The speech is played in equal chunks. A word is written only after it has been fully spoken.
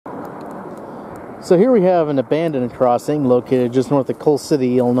So here we have an abandoned crossing located just north of Coal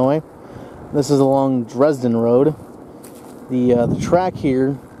City, Illinois. This is along Dresden Road. The track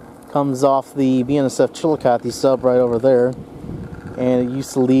here comes off the BNSF Chillicothe Sub right over there, and it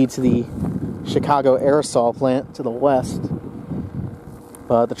used to lead to the Chicago Aerosol Plant to the west.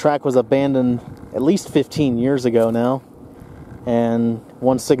 But the track was abandoned at least 15 years ago now, and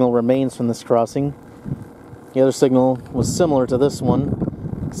one signal remains from this crossing. The other signal was similar to this one,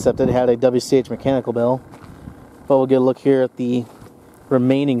 except it had a WCH mechanical bell. But we'll get a look here at the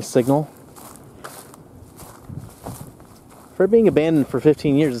remaining signal. For it being abandoned for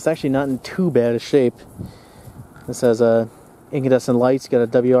 15 years, it's actually not in too bad a shape. This has incandescent lights, got a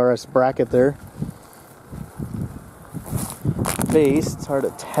WRRS bracket there. Base, it's hard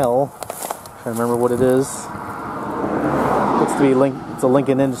to tell. I'm trying to remember what it is. Looks to be it's a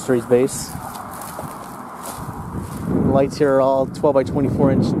Lincoln Industries base. The lights here are all 12 by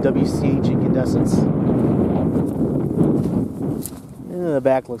 24 inch WCH incandescents. And the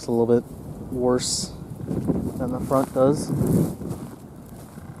back looks a little bit worse than the front does.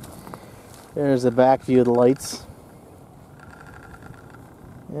 There's a back view of the lights.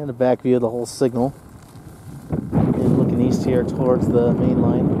 And a back view of the whole signal. And looking east here towards the main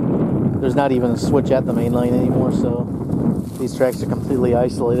line. There's not even a switch at the main line anymore, so these tracks are completely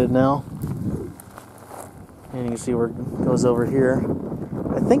isolated now. And you can see where it goes over here.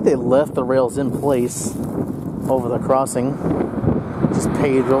 I think they left the rails in place over the crossing. Just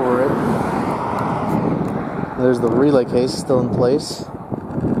paved over it. There's the relay case still in place.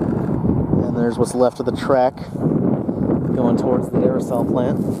 And there's what's left of the track going towards the aerosol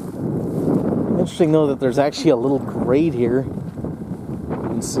plant. Interesting though that there's actually a little grade here. You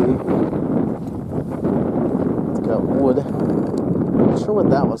can see. It's got wood. I'm not sure what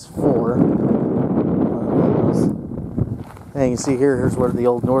that was for. And you can see here's where the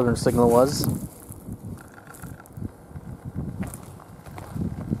old northern signal was.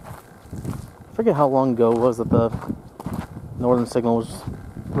 I forget how long ago it was that the northern signal was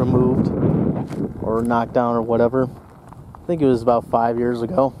removed or knocked down or whatever. I think it was about 5 years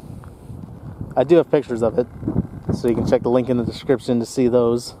ago. I do have pictures of it, so you can check the link in the description to see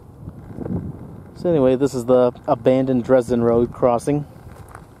those. So anyway, this is the abandoned Dresden Road crossing.